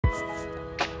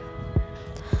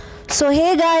So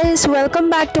hey guys, welcome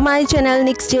back to my channel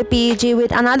Next JPEG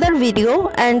with another video,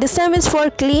 and this time is for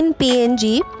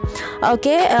CLEANPNG.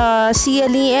 Okay,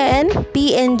 CLEANPNG,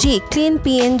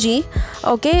 CLEANPNG.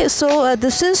 Okay, so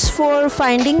this is for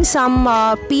finding some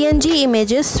PNG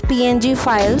images, PNG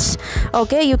files.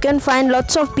 Okay, you can find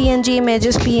lots of PNG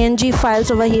images, PNG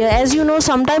files over here. As you know,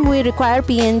 sometimes we require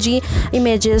PNG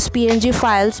images, PNG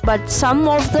files, but some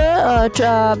of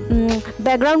the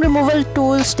background removal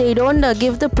tools, they don't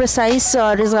give the precise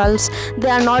results. They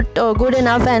are not good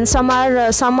enough, and some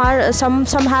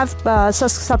have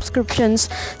subscriptions.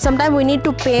 Sometimes we need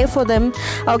to pay for them.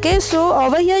 Okay, so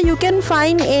over here you can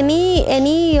find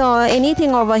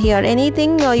anything over here,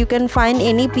 anything. You can find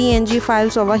any PNG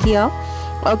files over here.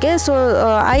 Okay, so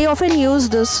I often use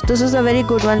this is a very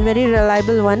good one, very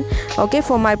reliable one. Okay,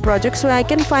 for my project, so I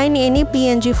can find any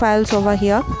PNG files over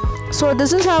here. So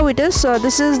this is how it is. So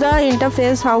this is the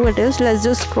interface, how it is. Let's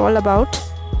just scroll about.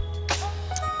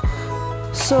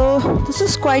 So this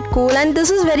is quite cool, and this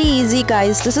is very easy,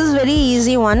 guys. This is very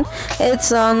easy one.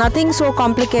 It's nothing so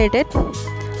complicated.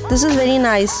 This is very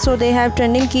nice. So they have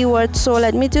trending keywords, so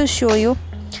let me just show you.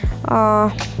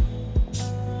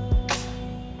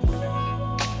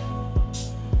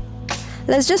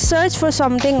 Let's just search for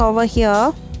something over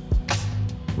here.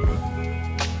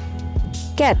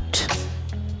 Cat.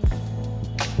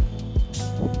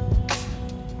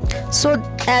 So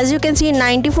as you can see,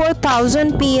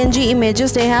 94,000 PNG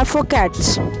images they have for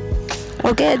cats.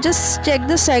 Okay, just check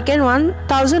the second one,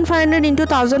 1500 into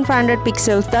 1500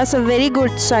 pixels. That's a very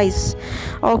good size.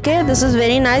 Okay, this is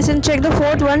very nice. And check the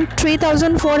fourth one,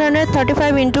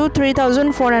 3435 into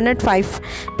 3405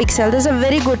 pixel. This is a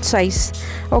very good size.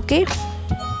 Okay,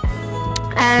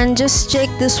 and just check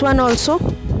this one also.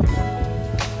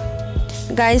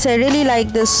 Guys, I really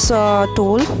like this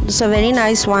tool. This is a very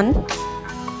nice one.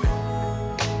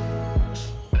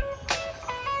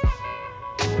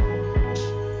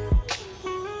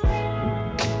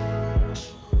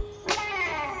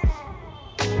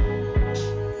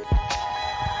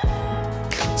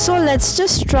 So let's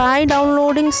just try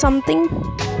downloading something.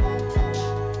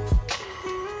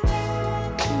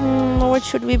 What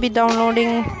should we be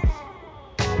downloading?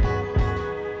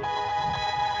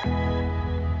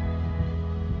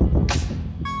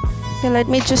 Okay, let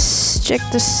me just check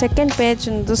the second page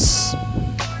in this.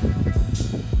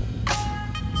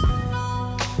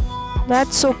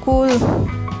 That's so cool.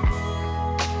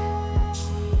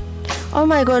 Oh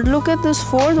my god, look at this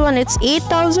fourth one. It's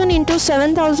 8000 into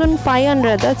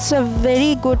 7500. That's a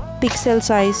very good pixel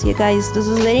size, you guys. This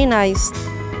is very nice.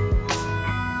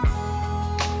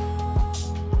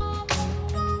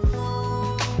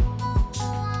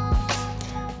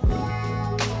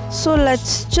 So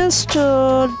let's just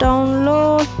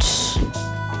download.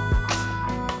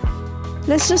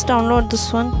 Let's just download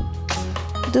this one.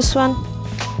 This one.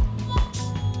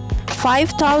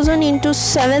 5000 into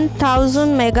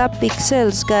 7000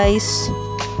 megapixels, guys.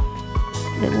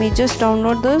 Let me just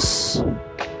download this.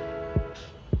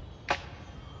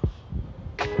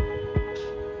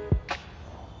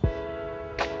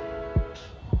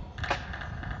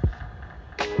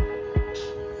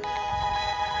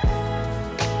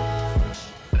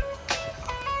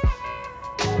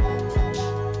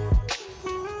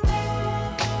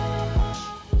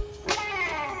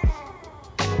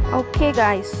 Okay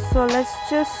guys, so let's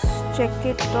just check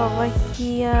it over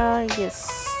here. Yes,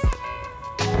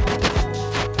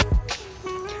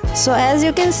 so as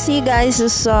you can see, guys,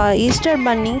 this Easter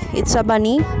bunny, it's a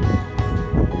bunny.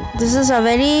 This is a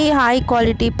very high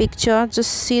quality picture.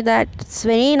 Just see that, it's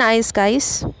very nice,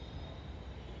 guys.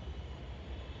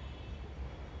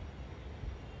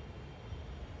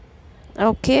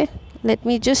 Okay, let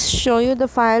me just show you the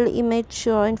file image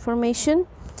information.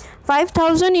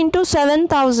 5000 into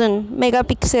 7000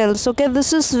 megapixels. Okay,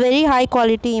 this is very high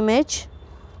quality image.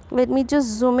 Let me just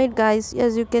zoom it, guys.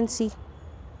 As you can see,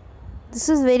 this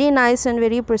is very nice and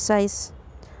very precise,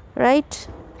 right?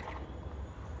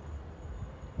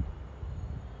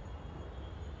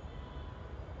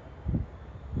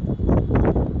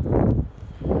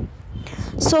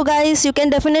 So guys, you can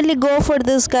definitely go for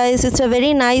this, guys. It's a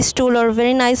very nice tool or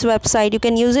very nice website. You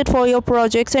can use it for your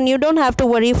projects, and you don't have to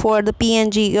worry for the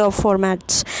PNG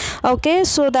formats. Okay,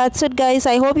 so that's it, guys.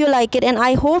 I hope you like it, and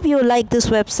I hope you like this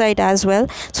website as well.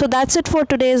 So that's it for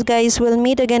today's, guys. We'll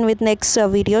meet again with next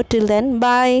video. Till then,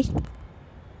 bye.